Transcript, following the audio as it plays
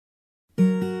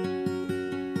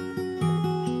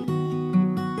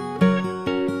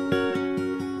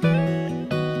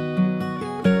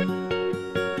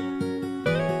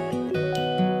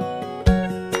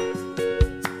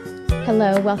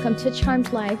Hello, welcome to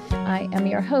Charmed Life. I am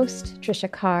your host,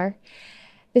 Trisha Carr.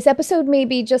 This episode may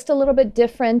be just a little bit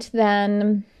different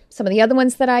than some of the other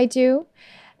ones that I do,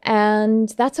 and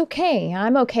that's okay.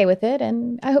 I'm okay with it,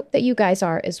 and I hope that you guys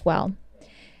are as well.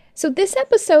 So this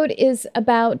episode is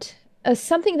about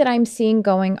something that I'm seeing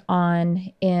going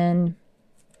on in,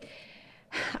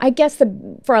 I guess,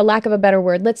 for a lack of a better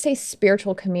word, let's say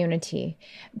spiritual community.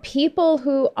 People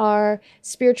who are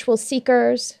spiritual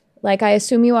seekers, like I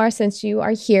assume you are since you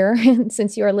are here,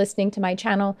 since you are listening to my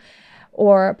channel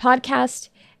or podcast,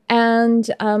 and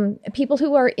people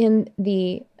who are in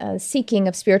the seeking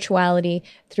of spirituality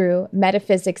through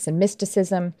metaphysics and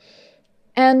mysticism.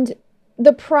 And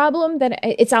the problem that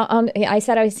it's on, I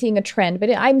said I was seeing a trend,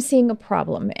 but I'm seeing a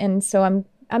problem. And so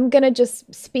I'm going to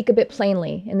just speak a bit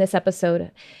plainly in this episode.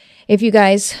 If you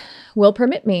guys will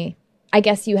permit me, I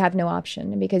guess you have no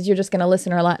option because you're just going to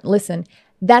listen or not listen.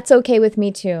 That's okay with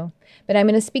me too. But I'm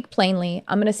going to speak plainly.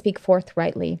 I'm going to speak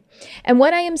forthrightly. And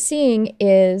what I am seeing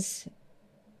is,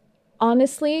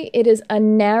 honestly, it is a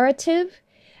narrative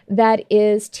that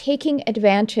is taking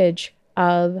advantage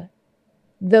of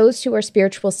those who are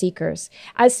spiritual seekers.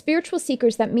 As spiritual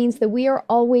seekers, that means that we are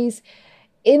always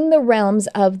in the realms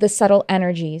of the subtle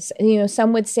energies. You know,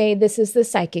 some would say this is the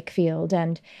psychic field.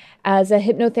 And as a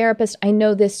hypnotherapist, I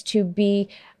know this to be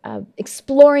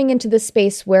exploring into the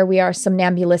space where we are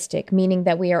somnambulistic, meaning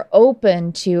that we are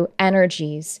open to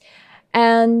energies.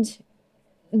 And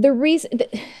the reason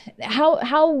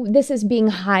how this is being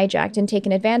hijacked and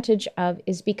taken advantage of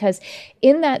is because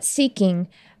in that seeking,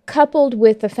 coupled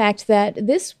with the fact that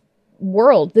this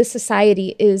world, this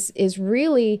society is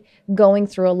really going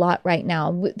through a lot right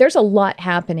now. There's a lot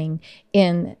happening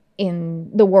in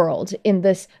the world, in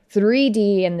this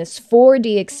 3D and this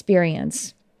 4D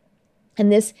experience. And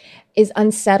this is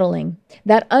unsettling.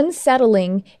 That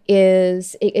unsettling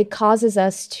is, it causes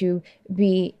us to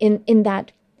be in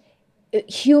that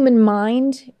human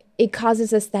mind. It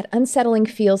causes us, that unsettling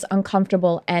feels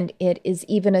uncomfortable, and it is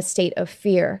even a state of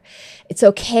fear. It's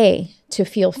okay to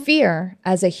feel fear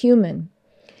as a human.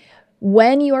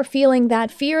 When you are feeling that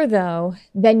fear, though,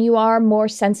 then you are more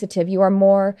sensitive. You are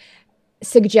more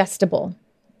suggestible.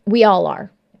 We all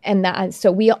are. And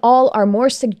so we all are more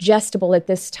suggestible at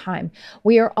this time.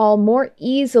 We are all more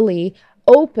easily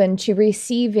open to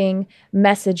receiving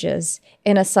messages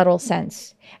in a subtle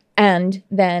sense. And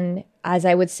then, as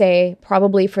I would say,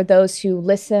 probably for those who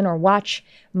listen or watch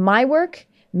my work,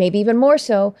 maybe even more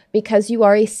so, because you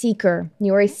are a seeker.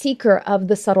 You are a seeker of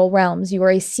the subtle realms. You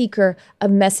are a seeker of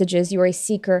messages. You are a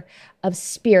seeker of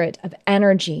spirit, of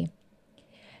energy.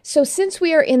 So since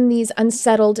we are in these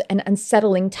unsettled and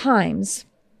unsettling times,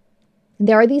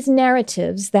 there are these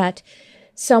narratives that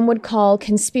some would call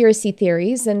conspiracy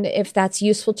theories, and if that's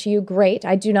useful to you, great.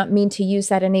 I do not mean to use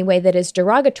that in a way that is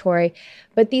derogatory,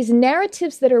 but these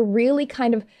narratives that are really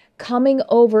kind of coming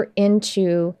over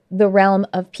into the realm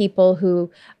of people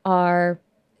who have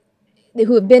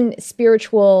been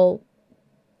spiritual,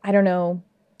 I don't know,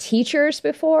 teachers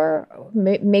before.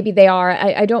 Maybe they are.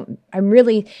 I'm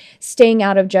really staying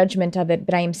out of judgment of it,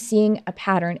 but I am seeing a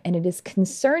pattern, and it is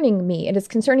concerning me. It is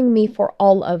concerning me for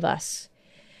all of us.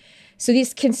 So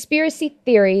these conspiracy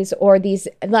theories, or these,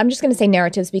 I'm just going to say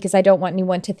narratives because I don't want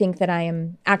anyone to think that I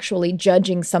am actually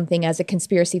judging something as a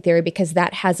conspiracy theory, because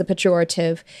that has a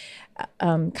pejorative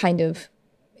kind of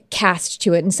cast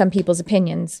to it in some people's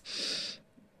opinions.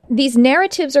 These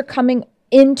narratives are coming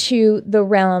into the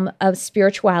realm of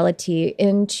spirituality,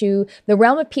 into the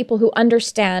realm of people who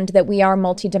understand that we are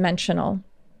multidimensional.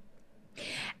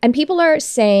 And people are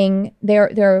saying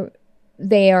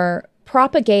they are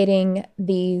propagating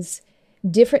these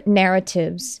different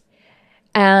narratives,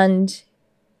 and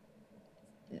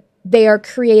they are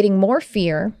creating more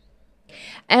fear.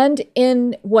 And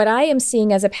in what I am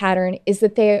seeing as a pattern is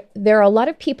that there are a lot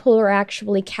of people who are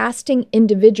actually casting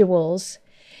individuals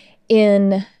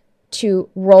into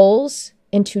roles,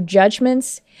 into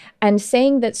judgments, and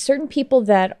saying that certain people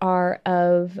that are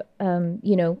of,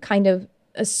 kind of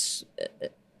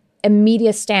a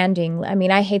media standing. I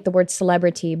mean, I hate the word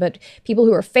celebrity, but people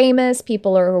who are famous,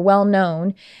 people who are well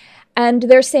known, and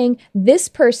they're saying this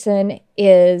person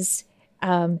is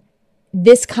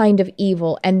this kind of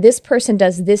evil, and this person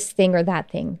does this thing or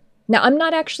that thing. Now, I'm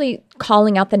not actually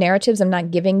calling out the narratives. I'm not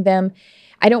giving them.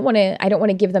 I don't want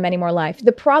to give them any more life.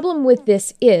 The problem with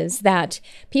this is that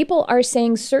people are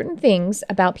saying certain things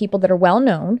about people that are well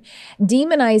known,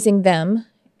 demonizing them,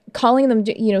 calling them,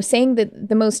 saying that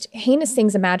the most heinous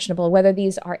things imaginable, whether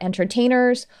these are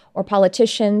entertainers or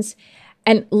politicians.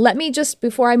 And let me just,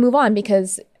 before I move on,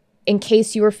 because in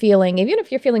case you are feeling, even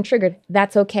if you're feeling triggered,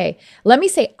 that's okay. Let me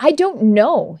say, I don't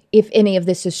know if any of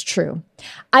this is true.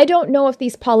 I don't know if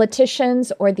these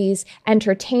politicians or these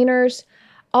entertainers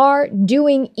are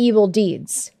doing evil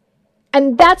deeds.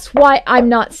 And that's why I'm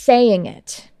not saying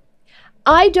it.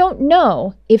 I don't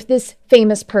know if this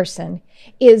famous person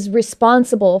is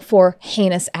responsible for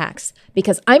heinous acts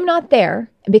because I'm not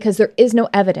there and because there is no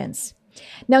evidence.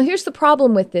 Now, here's the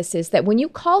problem with this is that when you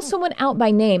call someone out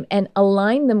by name and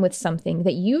align them with something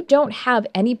that you don't have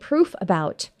any proof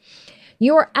about,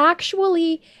 you're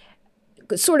actually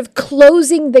sort of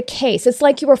closing the case. It's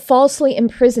like you are falsely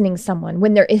imprisoning someone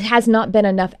when it has not been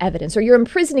enough evidence, or you're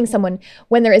imprisoning someone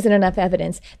when there isn't enough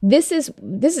evidence. This is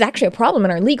actually a problem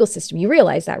in our legal system. You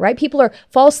realize that, right? People are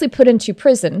falsely put into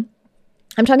prison.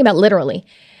 I'm talking about literally.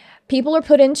 People are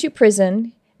put into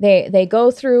prison. They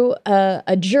go through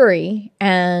a jury,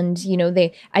 and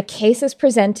a case is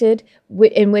presented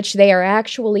in which they are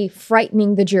actually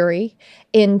frightening the jury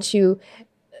into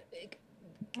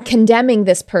condemning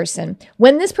this person.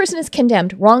 When this person is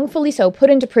condemned, wrongfully so, put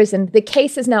into prison, the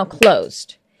case is now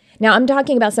closed. Now, I'm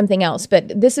talking about something else,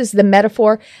 but this is the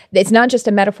metaphor. It's not just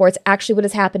a metaphor. It's actually what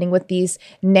is happening with these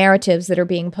narratives that are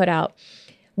being put out.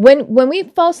 When we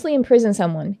falsely imprison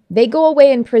someone, they go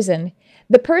away in prison.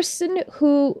 The person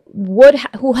who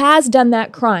has done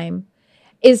that crime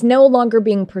is no longer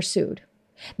being pursued.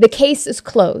 The case is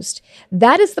closed.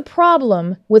 That is the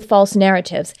problem with false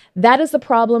narratives. That is the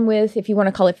problem with, if you want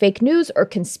to call it fake news or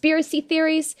conspiracy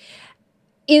theories,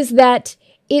 is that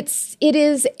it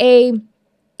is a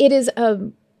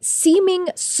seeming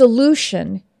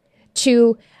solution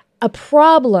to a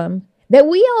problem that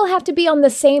we all have to be on the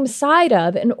same side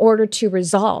of in order to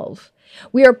resolve.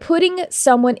 We are putting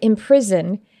someone in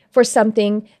prison for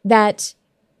something that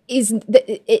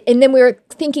and then we're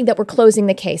thinking that we're closing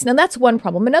the case. Now, that's one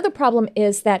problem. Another problem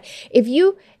is that if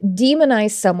you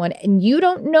demonize someone and you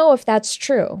don't know if that's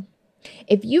true,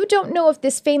 if you don't know if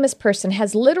this famous person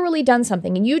has literally done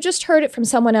something and you just heard it from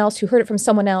someone else, who heard it from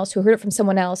someone else, who heard it from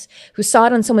someone else, who saw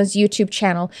it on someone's YouTube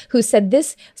channel, who said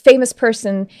this famous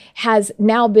person is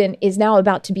now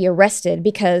about to be arrested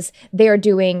because they are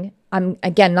doing, I'm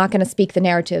again not going to speak the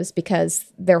narratives because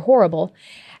they're horrible,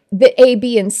 the A,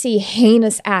 B, and C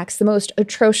heinous acts, the most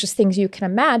atrocious things you can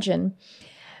imagine.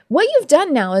 What you've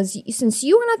done now is, since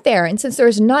you are not there and since there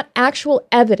is not actual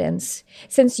evidence,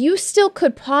 since you still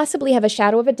could possibly have a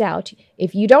shadow of a doubt,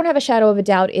 if you don't have a shadow of a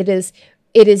doubt, it is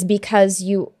because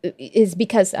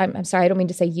I'm sorry, I don't mean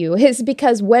to say you, it's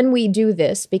because when we do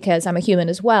this, because I'm a human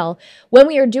as well, when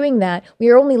we are doing that, we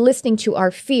are only listening to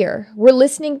our fear. We're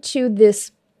listening to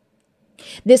this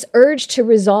urge to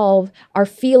resolve our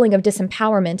feeling of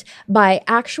disempowerment by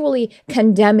actually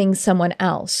condemning someone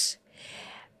else.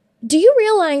 Do you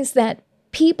realize that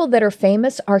people that are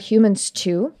famous are humans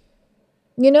too?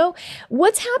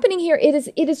 What's happening here, it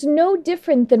is no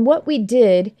different than what we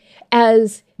did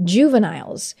as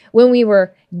juveniles when we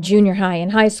were junior high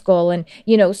and high school. And,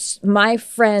 my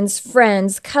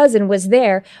friend's cousin was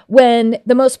there when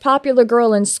the most popular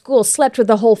girl in school slept with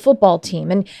the whole football team.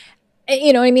 And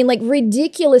like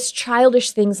ridiculous,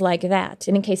 childish things like that.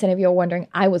 And in case any of you are wondering,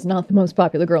 I was not the most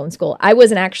popular girl in school. I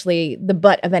wasn't actually the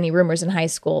butt of any rumors in high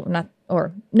school,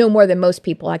 no more than most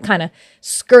people. I kind of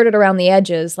skirted around the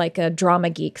edges like a drama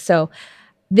geek. So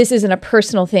this isn't a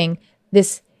personal thing.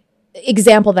 This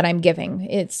example that I'm giving,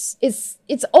 it's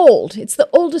old. It's the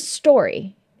oldest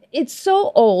story. It's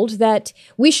so old that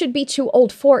we should be too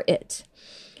old for it.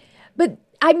 But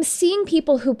I'm seeing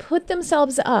people who put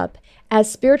themselves up as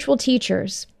spiritual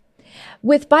teachers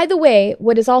with, by the way,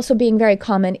 what is also being very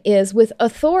common is with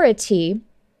authority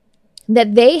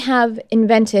that they have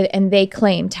invented and they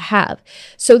claim to have.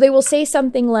 So they will say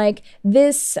something like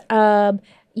this, galactic,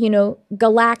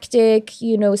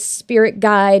 spirit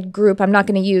guide group. I'm not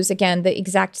going to use, again, the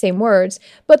exact same words,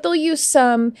 but they'll use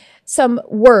some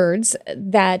words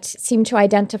that seem to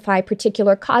identify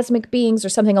particular cosmic beings or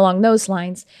something along those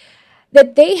lines,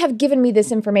 that they have given me this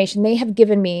information. They have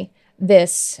given me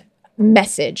this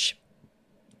message.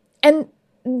 And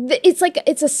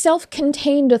it's a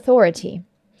self-contained authority.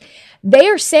 They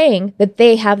are saying that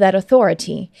they have that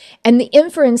authority. And the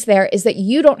inference there is that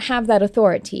you don't have that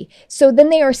authority. So then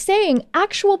they are saying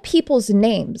actual people's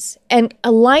names and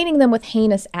aligning them with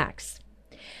heinous acts.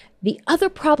 The other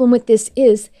problem with this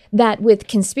is that with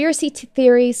conspiracy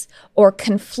theories or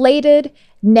conflated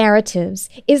narratives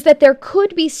is that there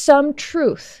could be some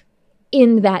truth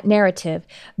in that narrative,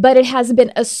 but it has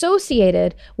been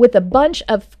associated with a bunch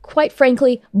of, quite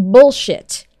frankly,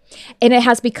 bullshit. And it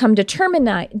has become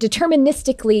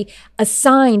deterministically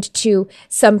assigned to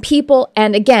some people.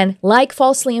 And again, like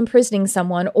falsely imprisoning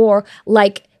someone or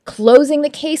like closing the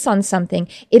case on something.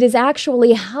 It is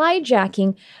actually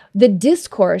hijacking the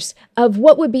discourse of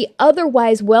what would be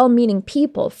otherwise well-meaning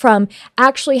people from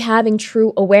actually having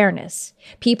true awareness.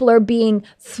 People are being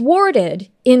thwarted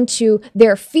into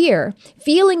their fear,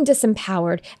 feeling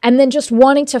disempowered, and then just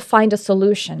wanting to find a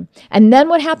solution. And then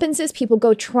what happens is people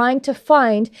go trying to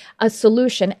find a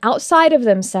solution outside of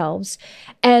themselves,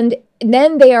 and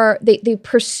then they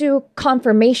pursue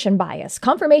confirmation bias.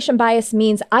 Confirmation bias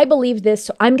means I believe this,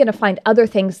 so I'm going to find other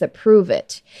things that prove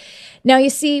it. Now,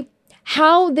 you see,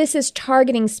 how this is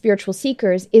targeting spiritual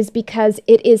seekers is because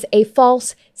it is a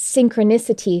false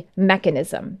synchronicity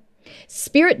mechanism.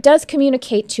 Spirit does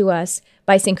communicate to us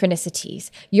by synchronicities.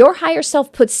 Your higher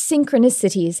self puts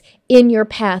synchronicities in your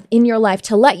path, in your life,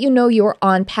 to let you know you're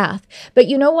on path. But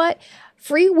you know what?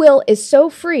 Free will is so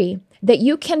free that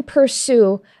you can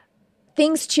pursue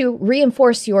things to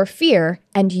reinforce your fear,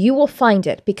 and you will find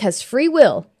it, because free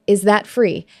will is that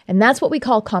free. And that's what we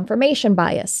call confirmation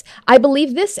bias. I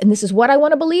believe this, and this is what I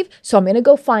want to believe, so I'm going to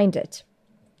go find it.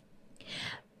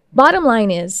 Bottom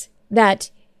line is that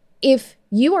if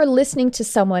you are listening to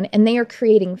someone and they are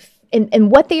creating,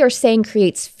 and what they are saying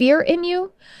creates fear in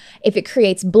you, if it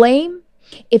creates blame,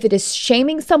 if it is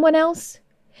shaming someone else,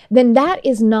 then that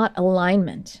is not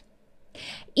alignment.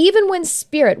 Even when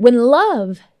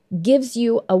love gives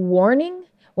you a warning,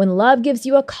 when love gives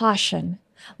you a caution,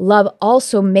 love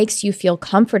also makes you feel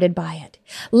comforted by it.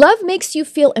 Love makes you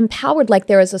feel empowered, like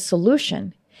there is a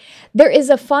solution. There is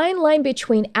a fine line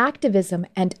between activism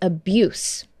and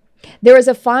abuse. There is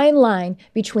a fine line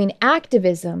between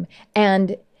activism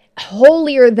and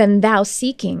holier than thou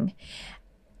seeking.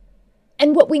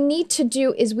 And what we need to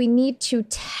do is we need to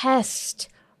test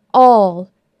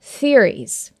all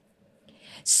theories.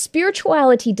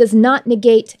 Spirituality does not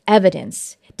negate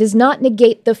evidence, does not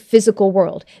negate the physical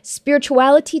world.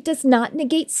 Spirituality does not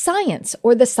negate science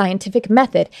or the scientific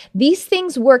method. These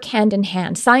things work hand in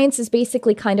hand. Science is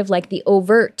basically kind of like the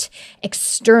overt,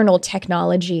 external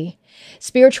technology.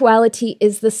 Spirituality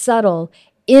is the subtle,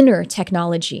 inner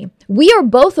technology. We are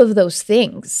both of those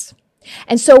things.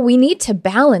 And so we need to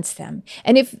balance them.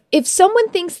 And if someone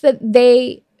thinks that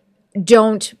they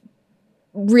don't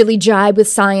really jibe with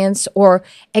science or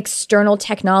external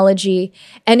technology,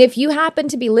 and if you happen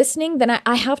to be listening, then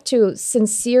I have to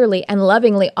sincerely and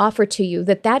lovingly offer to you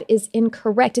that that is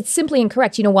incorrect. It's simply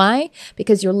incorrect. You know why?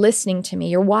 Because you're listening to me,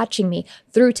 you're watching me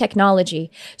through technology.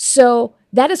 So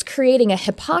that is creating a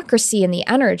hypocrisy in the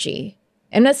energy.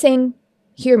 I'm not saying,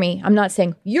 hear me, I'm not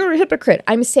saying you're a hypocrite.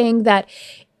 I'm saying that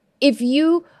if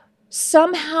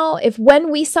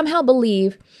when we somehow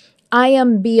believe I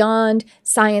am beyond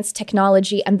science,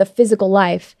 technology, and the physical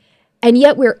life, and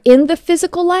yet we're in the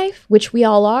physical life, which we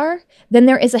all are, then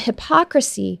there is a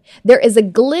hypocrisy. There is a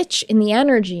glitch in the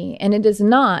energy, and it is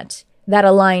not that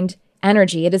aligned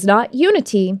energy. It is not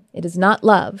unity. It is not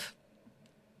love.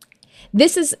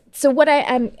 So what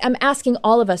I'm asking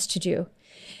all of us to do.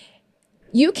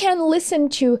 You can listen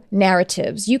to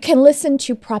narratives. You can listen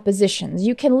to propositions.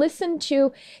 You can listen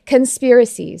to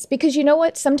conspiracies, because you know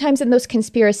what? Sometimes in those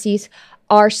conspiracies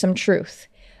are some truth.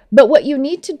 But what you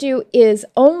need to do is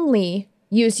only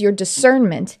use your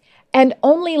discernment and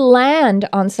only land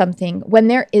on something when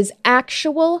there is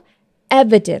actual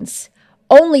evidence.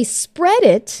 Only spread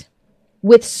it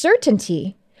with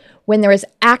certainty when there is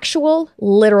actual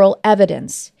literal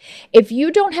evidence. If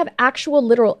you don't have actual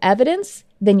literal evidence,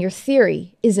 then your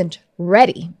theory isn't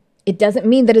ready. It doesn't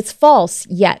mean that it's false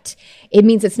yet. It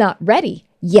means it's not ready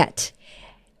yet.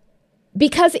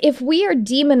 Because if we are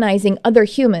demonizing other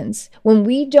humans when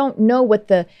we don't know what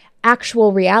the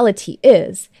actual reality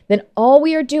is, then all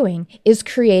we are doing is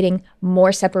creating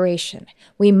more separation.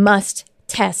 We must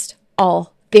test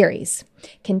all theories.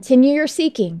 Continue your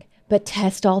seeking, but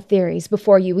test all theories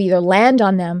before you either land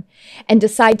on them and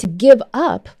decide to give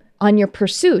up on your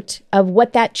pursuit of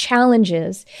what that challenge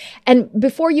is. And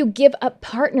before you give up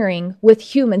partnering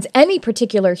with humans, any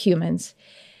particular humans,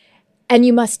 and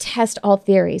you must test all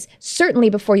theories, certainly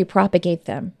before you propagate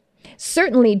them.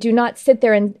 Certainly do not sit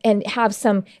there and have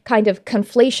some kind of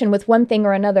conflation with one thing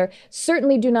or another.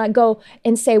 Certainly do not go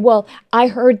and say, well, I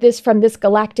heard this from this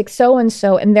galactic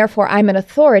so-and-so, and therefore I'm an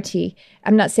authority.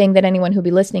 I'm not saying that anyone who'll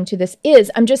be listening to this is.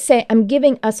 I'm just saying I'm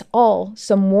giving us all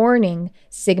some warning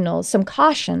signals, some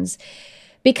cautions,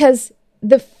 because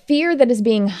the fear that is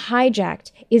being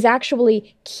hijacked is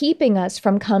actually keeping us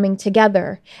from coming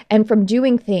together and from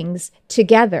doing things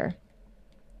together.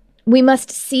 We must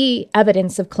see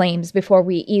evidence of claims before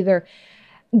we either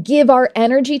give our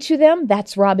energy to them,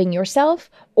 that's robbing yourself,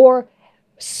 or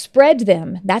spread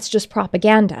them, that's just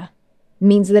propaganda.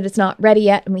 means that it's not ready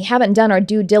yet, and we haven't done our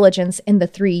due diligence in the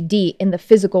 3D, in the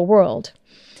physical world.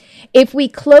 If we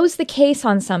close the case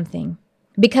on something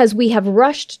because we have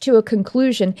rushed to a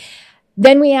conclusion,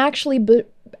 then we actually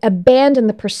abandon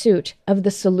the pursuit of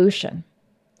the solution.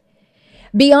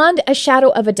 Beyond a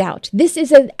shadow of a doubt, this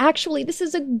is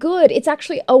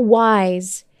actually a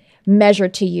wise measure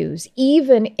to use,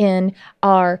 even in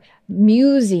our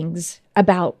musings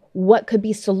about what could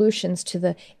be solutions to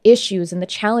the issues and the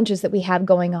challenges that we have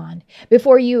going on.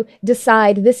 Before you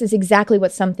decide this is exactly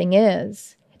what something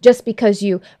is, just because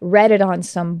you read it on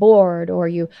some board or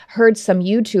you heard some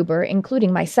YouTuber,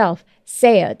 including myself,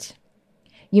 say it,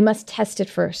 you must test it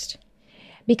first.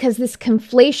 Because this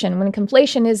conflation, when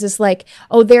conflation is like,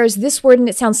 oh, there's this word and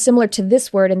it sounds similar to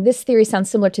this word and this theory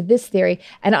sounds similar to this theory,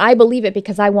 and I believe it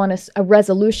because I want a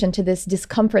resolution to this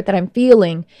discomfort that I'm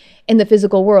feeling in the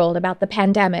physical world about the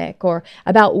pandemic or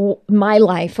about my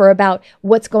life or about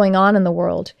what's going on in the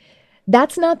world.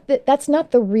 That's not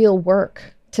the real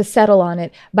work to settle on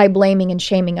it by blaming and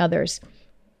shaming others.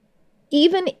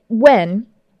 Even when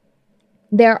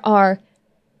there are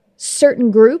certain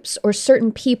groups or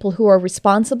certain people who are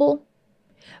responsible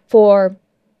for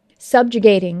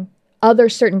subjugating other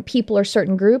certain people or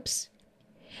certain groups,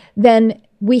 then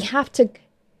we have to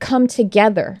come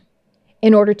together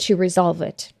in order to resolve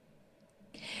it.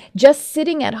 Just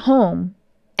sitting at home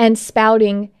and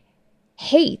spouting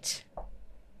hate,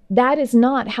 that is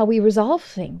not how we resolve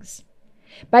things.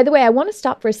 By the way, I want to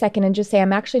stop for a second and just say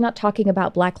I'm actually not talking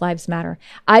about Black Lives Matter.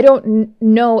 I don't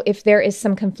know if there is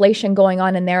some conflation going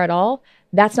on in there at all.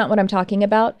 That's not what I'm talking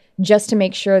about, just to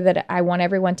make sure that I want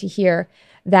everyone to hear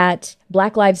that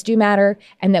Black lives do matter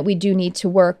and that we do need to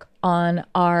work on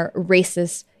our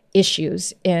racist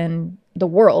issues in the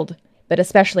world, but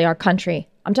especially our country.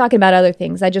 I'm talking about other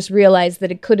things. I just realized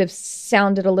that it could have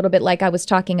sounded a little bit like I was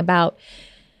talking about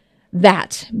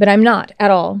that, but I'm not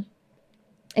at all.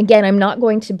 Again, I'm not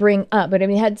going to bring up, but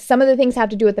some of the things have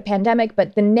to do with the pandemic,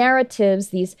 but the narratives,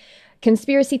 these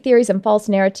conspiracy theories and false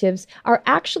narratives are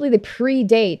actually the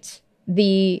predate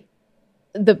the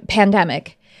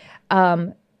pandemic.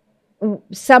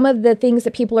 Some of the things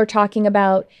that people are talking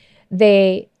about,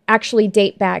 they actually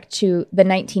date back to the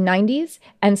 1990s,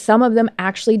 and some of them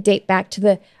actually date back to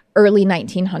the early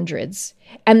 1900s.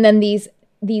 And then these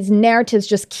narratives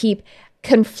just keep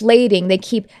conflating. They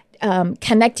keep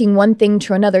connecting one thing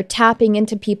to another, tapping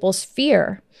into people's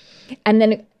fear, and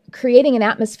then creating an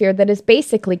atmosphere that is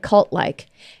basically cult-like.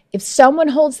 If someone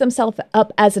holds themselves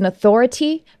up as an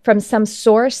authority from some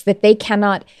source that they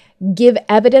cannot give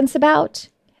evidence about,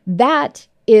 that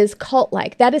is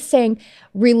cult-like. That is saying,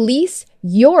 release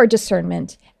your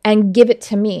discernment and give it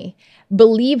to me.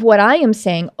 Believe what I am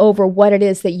saying over what it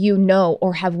is that you know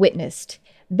or have witnessed.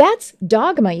 That's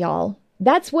dogma, y'all.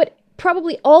 That's what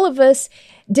probably all of us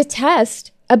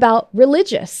detest about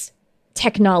religious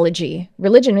technology.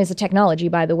 Religion is a technology,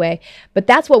 by the way, but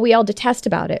that's what we all detest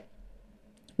about it.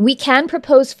 We can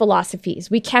propose philosophies,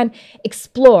 we can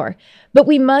explore, but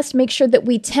we must make sure that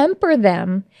we temper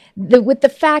them with the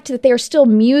fact that they are still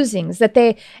musings, that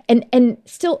they and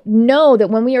still know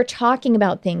that when we are talking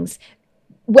about things,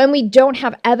 when we don't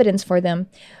have evidence for them,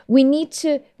 we need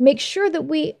to make sure that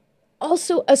we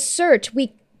also assert,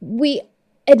 we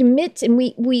admit and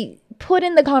we put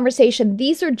in the conversation,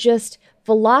 these are just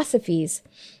philosophies.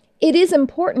 It is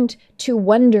important to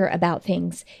wonder about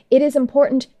things. It is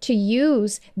important to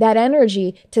use that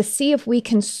energy to see if we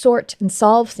can sort and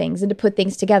solve things and to put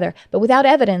things together. But without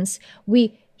evidence,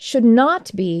 we should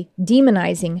not be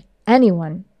demonizing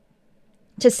anyone.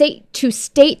 To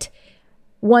state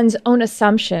one's own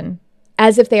assumption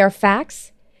as if they are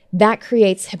facts, that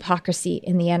creates hypocrisy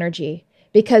in the energy,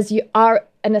 because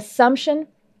an assumption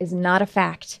is not a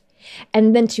fact.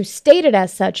 And then to state it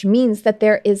as such means that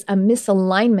there is a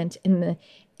misalignment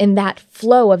in that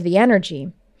flow of the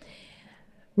energy.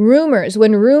 Rumors,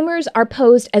 when rumors are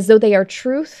posed as though they are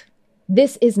truth,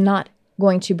 this is not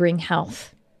going to bring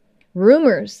health.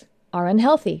 Rumors are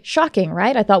unhealthy. Shocking,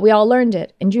 right? I thought we all learned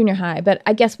it in junior high, but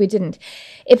I guess we didn't.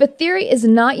 If a theory is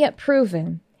not yet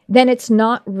proven, then it's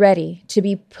not ready to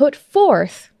be put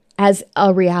forth as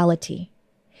a reality.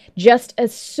 Just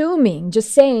assuming,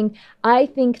 just saying, I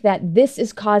think that this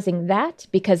is causing that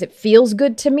because it feels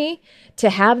good to me to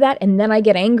have that, and then I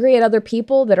get angry at other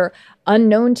people that are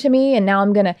unknown to me, and now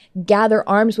I'm going to gather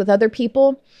arms with other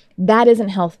people, that isn't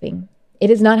helping. It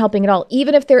is not helping at all.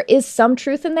 Even if there is some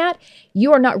truth in that,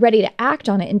 you are not ready to act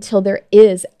on it until there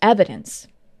is evidence.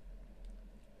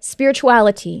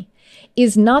 Spirituality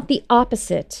is not the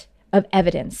opposite of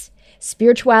evidence.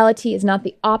 Spirituality is not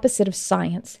the opposite of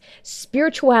science.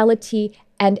 Spirituality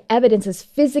and evidence is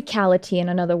physicality.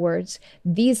 In other words,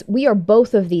 we are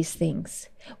both of these things.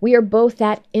 We are both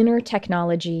that inner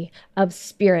technology of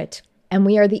spirit, and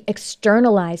we are the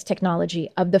externalized technology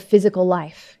of the physical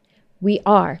life. We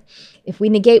are. If we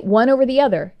negate one over the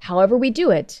other, however we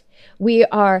do it, we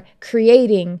are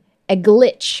creating a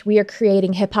glitch. We are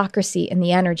creating hypocrisy in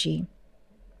the energy.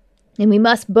 And we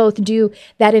must both do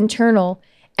that internal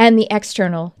and the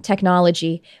external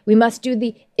technology. We must do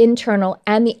the internal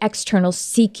and the external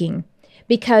seeking,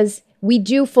 because we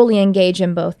do fully engage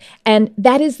in both. And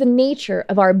that is the nature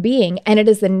of our being. And it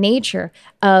is the nature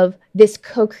of this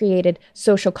co-created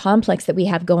social complex that we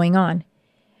have going on.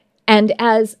 And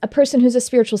as a person who's a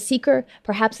spiritual seeker,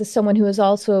 perhaps as someone who is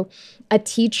also a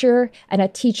teacher and a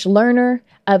learner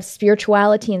of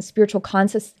spirituality and spiritual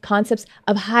concepts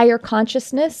of higher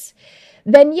consciousness,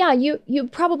 then yeah, you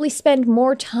probably spend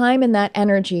more time in that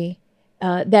energy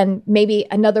than maybe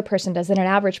another person does, than an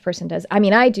average person does. I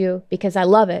mean, I do, because I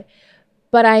love it.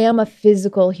 But I am a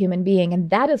physical human being, and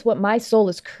that is what my soul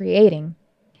is creating.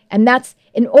 And that's,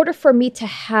 in order for me to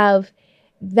have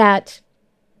that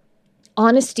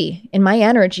honesty in my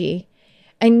energy,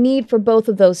 I need for both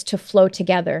of those to flow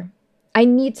together. I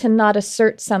need to not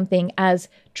assert something as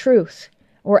truth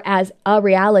or as a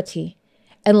reality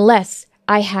unless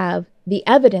I have the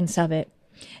evidence of it.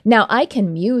 Now, I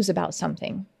can muse about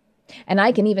something, and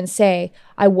I can even say,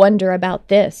 I wonder about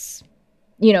this.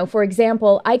 You know, for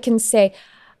example, I can say,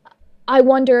 I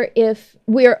wonder if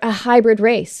we're a hybrid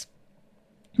race,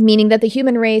 meaning that the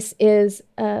human race is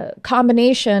a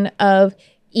combination of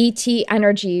ET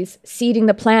energies seeding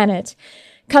the planet,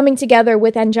 coming together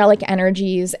with angelic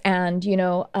energies and,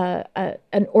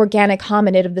 an organic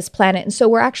hominid of this planet. And so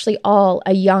we're actually all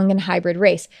a young and hybrid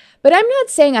race. But I'm not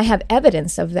saying I have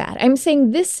evidence of that. I'm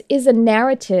saying this is a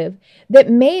narrative that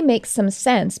may make some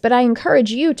sense, but I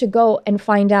encourage you to go and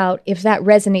find out if that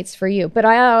resonates for you. But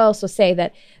I also say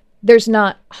that there's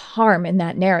not harm in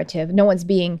that narrative. No one's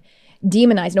being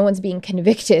demonized. No one's being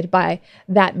convicted by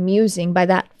that musing, by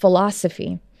that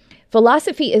philosophy.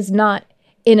 Philosophy is not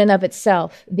in and of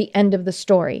itself the end of the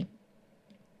story.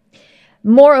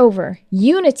 Moreover,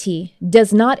 unity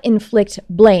does not inflict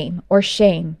blame or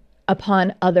shame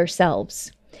upon other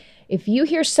selves. If you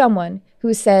hear someone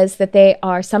who says that they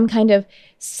are some kind of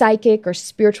psychic or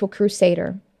spiritual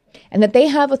crusader, and that they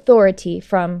have authority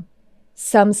from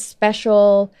some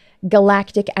special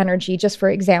galactic energy, just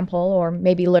for example, or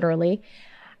maybe literally,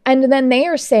 and then they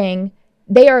are saying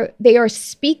they are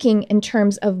speaking in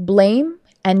terms of blame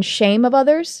and shame of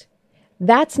others,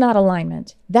 that's not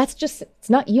alignment. It's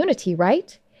not unity,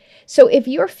 right? So if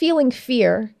you're feeling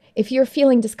fear, if you're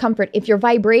feeling discomfort, if your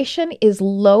vibration is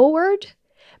lowered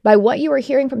by what you are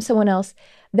hearing from someone else,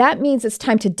 that means it's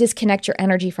time to disconnect your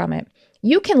energy from it.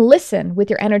 You can listen with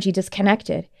your energy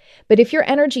disconnected, but if your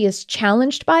energy is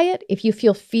challenged by it, if you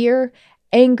feel fear,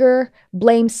 anger,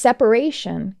 blame,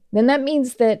 separation, then that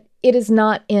means that it is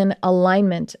not in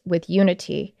alignment with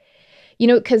unity.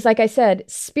 Because like I said,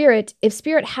 if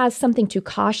spirit has something to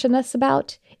caution us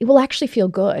about, it will actually feel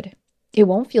good. It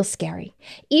won't feel scary.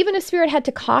 Even if spirit had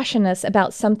to caution us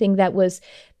about something that was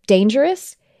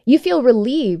dangerous, you feel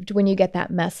relieved when you get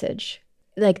that message.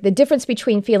 Like the difference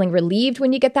between feeling relieved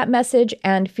when you get that message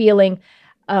and feeling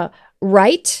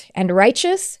right and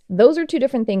righteous, those are two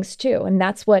different things too. And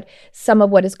that's some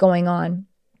of what is going on.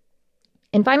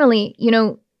 And finally,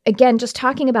 again, just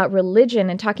talking about religion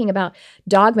and talking about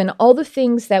dogma and all the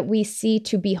things that we see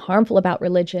to be harmful about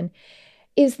religion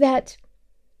is that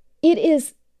it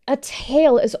is a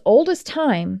tale as old as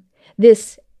time,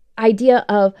 this idea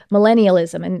of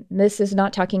millennialism. And this is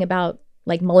not talking about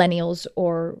like millennials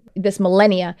or this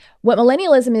millennia. What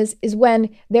millennialism is when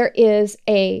there is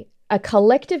a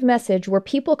collective message where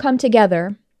people come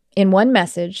together in one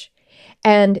message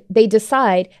and they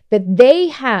decide that they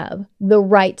have the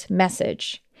right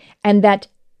message and that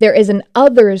there is an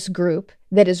others group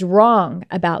that is wrong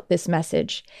about this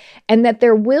message, and that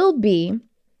there will be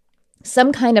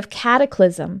some kind of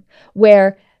cataclysm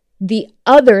where the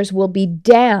others will be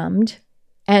damned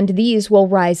and these will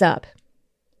rise up.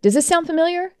 Does this sound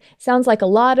familiar? Sounds like a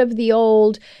lot of the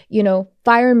old,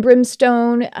 fire and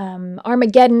brimstone,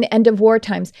 Armageddon, end of war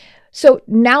times. So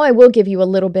now I will give you a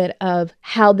little bit of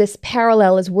how this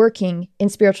parallel is working in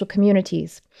spiritual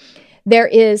communities. There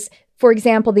is, for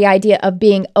example, the idea of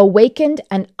being awakened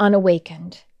and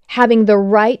unawakened, having the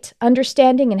right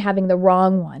understanding and having the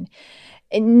wrong one.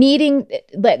 Needing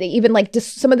even like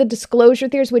some of the disclosure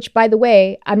theories, which, by the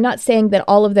way, I'm not saying that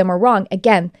all of them are wrong.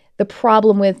 Again, the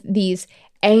problem with these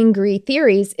angry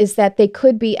theories is that they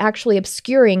could be actually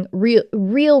obscuring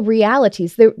real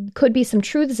realities. There could be some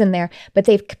truths in there, but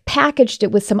they've packaged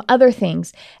it with some other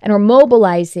things and are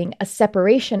mobilizing a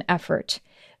separation effort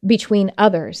between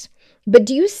others. But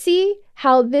do you see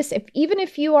how this,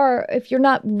 if you're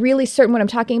not really certain what I'm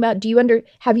talking about,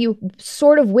 have you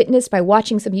sort of witnessed by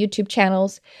watching some YouTube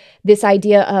channels this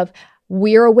idea of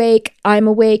we're awake, I'm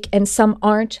awake, and some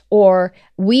aren't, or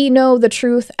we know the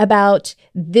truth about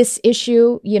this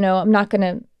issue? I'm not going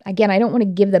to, again, I don't want to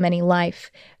give them any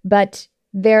life, but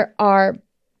there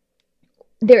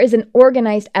is an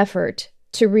organized effort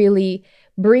to really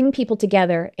bring people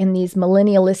together in these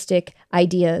millennialistic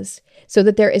ideas so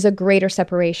that there is a greater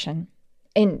separation.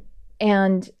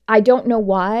 And I don't know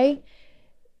why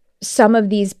some of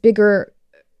these bigger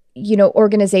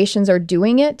organizations are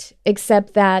doing it,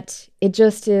 except that it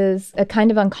just is a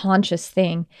kind of unconscious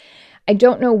thing. I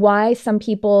don't know why some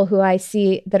people who I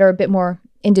see that are a bit more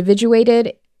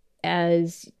individuated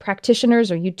as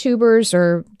practitioners or YouTubers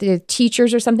or the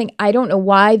teachers or something, I don't know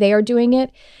why they are doing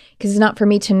it, because it's not for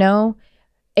me to know,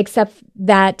 except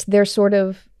that they're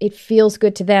it feels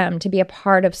good to them to be a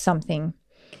part of something.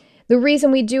 The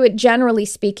reason we do it, generally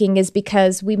speaking, is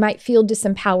because we might feel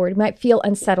disempowered, we might feel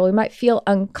unsettled, we might feel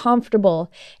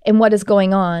uncomfortable in what is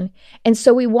going on. And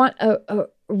so we want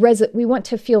we want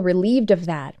to feel relieved of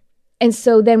that. And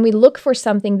so then we look for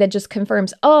something that just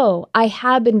confirms, oh, I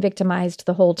have been victimized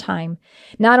the whole time.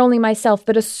 Not only myself,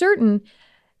 but a certain,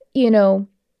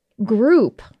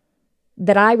 group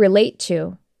that I relate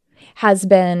to has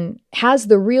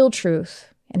the real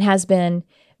truth and has been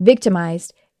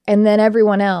victimized. And then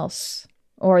everyone else,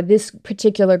 or this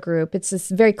particular group, it's this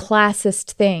very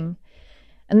classist thing.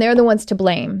 And they're the ones to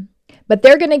blame. But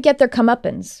they're going to get their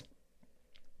comeuppance.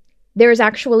 There's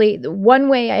actually one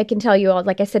way I can tell you,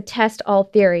 like I said, test all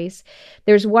theories.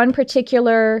 There's one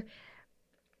particular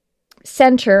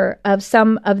center of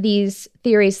some of these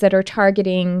theories that are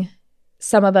targeting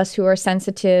some of us who are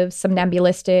sensitive,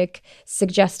 somnambulistic,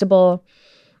 suggestible,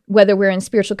 whether we're in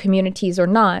spiritual communities or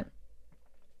not.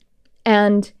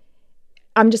 And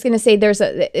I'm just going to say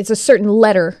it's a certain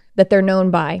letter that they're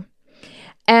known by.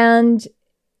 And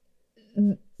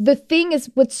the thing is,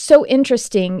 what's so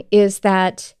interesting is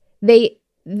that they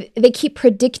keep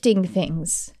predicting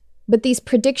things, but these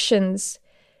predictions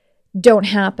don't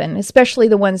happen, especially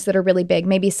the ones that are really big.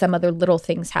 Maybe some other little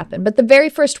things happen. But the very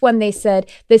first one, they said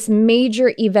this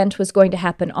major event was going to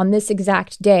happen on this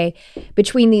exact day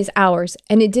between these hours,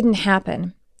 and it didn't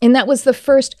happen. And that was the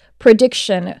first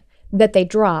prediction that they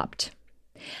dropped,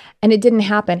 and it didn't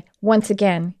happen. Once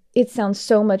again, it sounds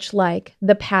so much like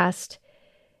the past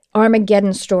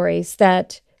Armageddon stories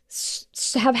that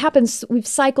have happened. We've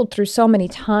cycled through so many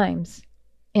times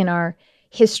in our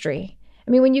history.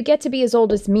 I mean, when you get to be as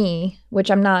old as me,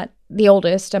 which I'm not the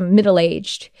oldest, I'm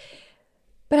middle-aged,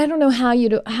 but I don't know how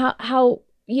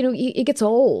it gets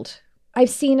old. I've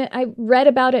seen it. I read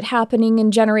about it happening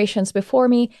in generations before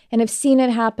me, and I've seen it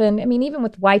happen. I mean, even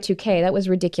with Y2K, that was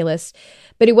ridiculous.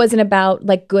 But it wasn't about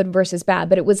like good versus bad,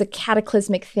 but it was a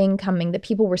cataclysmic thing coming that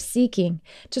people were seeking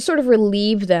to sort of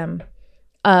relieve them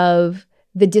of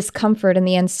the discomfort and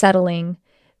the unsettling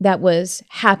that was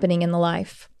happening in the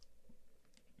life.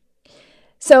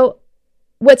 So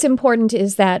what's important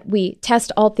is that we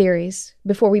test all theories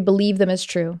before we believe them as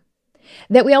true.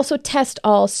 That we also test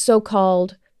all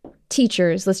so-called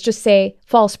teachers, let's just say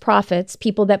false prophets,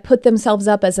 people that put themselves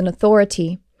up as an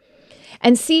authority,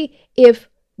 and see if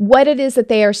what it is that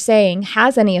they are saying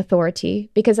has any authority.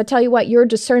 Because I tell you what, your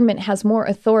discernment has more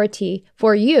authority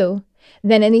for you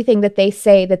than anything that they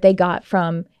say that they got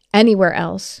from anywhere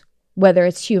else, whether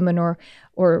it's human or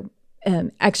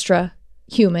extra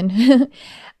human.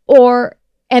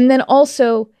 And then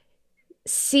also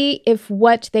see if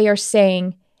what they are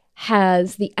saying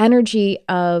has the energy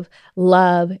of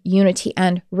love, unity,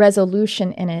 and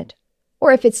resolution in it,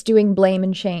 or if it's doing blame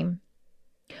and shame,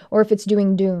 or if it's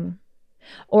doing doom,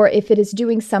 or if it is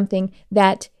doing something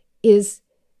that is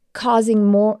causing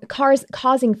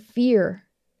fear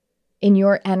in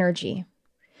your energy.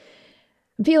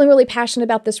 I'm feeling really passionate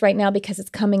about this right now because it's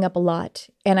coming up a lot,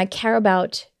 and I care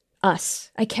about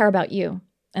us. I care about you,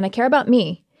 and I care about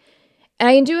me. And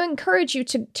I do encourage you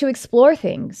to explore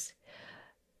things,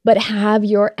 but have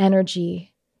your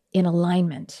energy in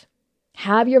alignment.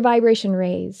 Have your vibration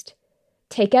raised.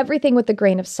 Take everything with a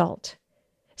grain of salt.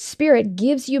 Spirit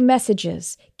gives you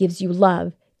messages, gives you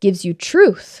love, gives you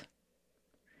truth,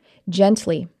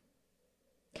 gently.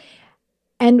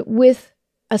 And with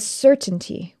a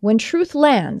certainty, when truth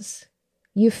lands,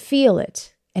 you feel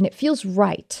it, and it feels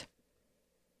right.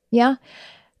 Yeah?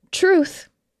 Truth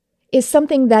is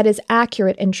something that is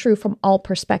accurate and true from all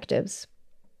perspectives.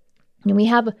 And we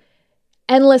have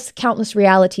endless, countless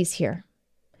realities here.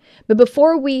 But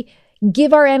before we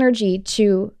give our energy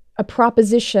to a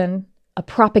proposition, a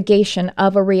propagation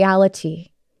of a reality,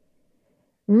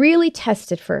 really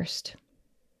test it first.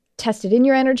 Test it in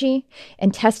your energy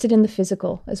and test it in the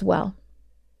physical as well.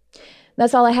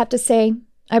 That's all I have to say.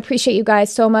 I appreciate you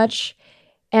guys so much.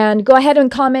 And go ahead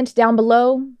and comment down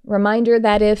below. Reminder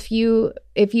that if you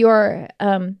are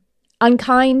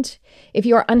unkind, if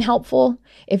you are unhelpful,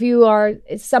 if you are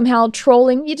somehow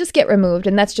trolling, you just get removed.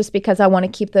 And that's just because I want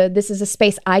to keep this is a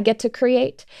space I get to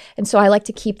create. And so I like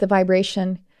to keep the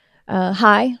vibration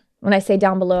high. When I say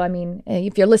down below, I mean,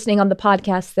 if you're listening on the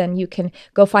podcast, then you can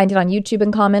go find it on YouTube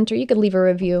and comment, or you can leave a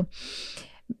review.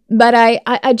 But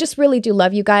I just really do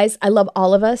love you guys. I love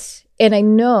all of us. And I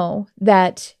know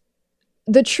that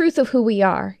the truth of who we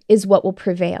are is what will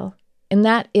prevail. And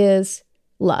that is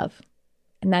love.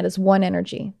 And that is one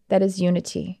energy. That is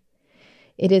unity.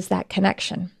 It is that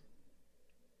connection.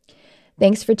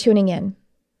 Thanks for tuning in.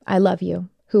 I love you,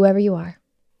 whoever you are.